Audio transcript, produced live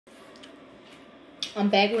I'm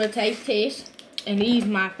back with a taste test, and these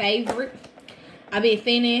my favorite. I've been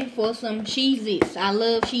finna for some CheezIts. I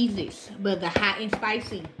love CheezIts, but the hot and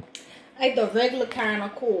spicy. Like the regular kind,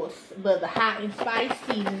 of course, but the hot and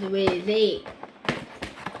spicy is where it's at.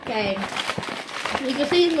 Okay, you can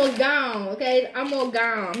see it's more gone. Okay, I'm more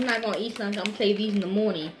gone. I'm not gonna eat something. I'm gonna save these in the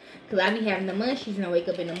morning, cause I be having the munchies and I wake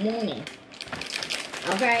up in the morning.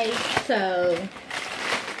 Okay, so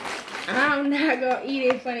I'm not gonna eat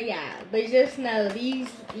it in front of y'all, but just know these.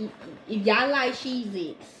 If y'all like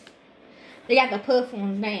CheezIts, they got the puff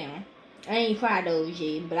ones now. I ain't tried those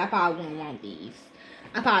yet, but I probably wouldn't want these.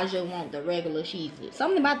 I probably just want the regular CheezIts.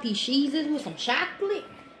 Something about these CheezIts with some chocolate.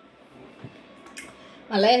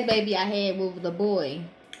 My last baby I had was a boy.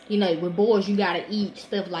 You know, with boys you gotta eat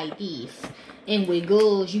stuff like this, and with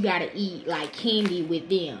girls you gotta eat like candy with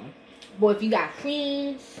them. Boy, if you got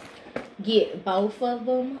friends, get both of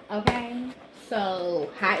them, okay? So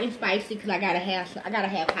hot and spicy, cause I gotta have hot. I gotta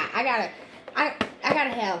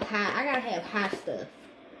have hot stuff.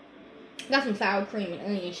 Got some sour cream and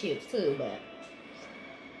onion chips too, but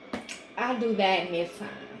I'll do that next time.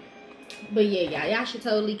 But yeah, y'all should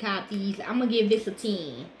totally cop these. I'm gonna give this a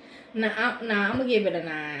 10. Nah, I'm gonna give it a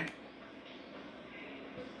 9.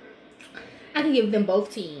 I can give them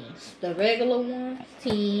both 10s. The regular one,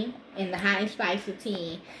 10, and the hot and spicy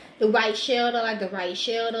 10. The white cheddar, like the white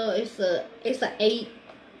cheddar, it's a 8.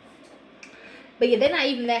 But yeah, they're not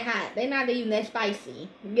even that hot. They're not even that spicy.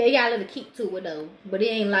 They got a little kick to it though, but it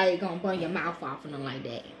ain't like gonna burn your mouth off or nothing like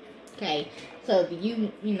that. Okay, so if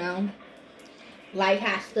you know like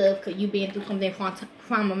hot stuff, cause you been through something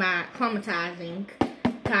traumatizing,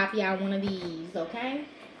 cop y'all one of these, okay?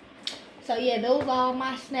 So yeah, those are all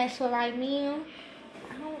my snacks for right now.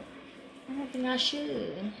 I don't think I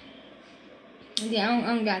should. Yeah, I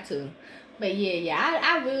don't got to. But yeah,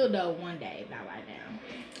 I will though one day, not right now.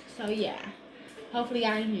 So yeah, hopefully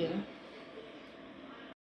y'all enjoy.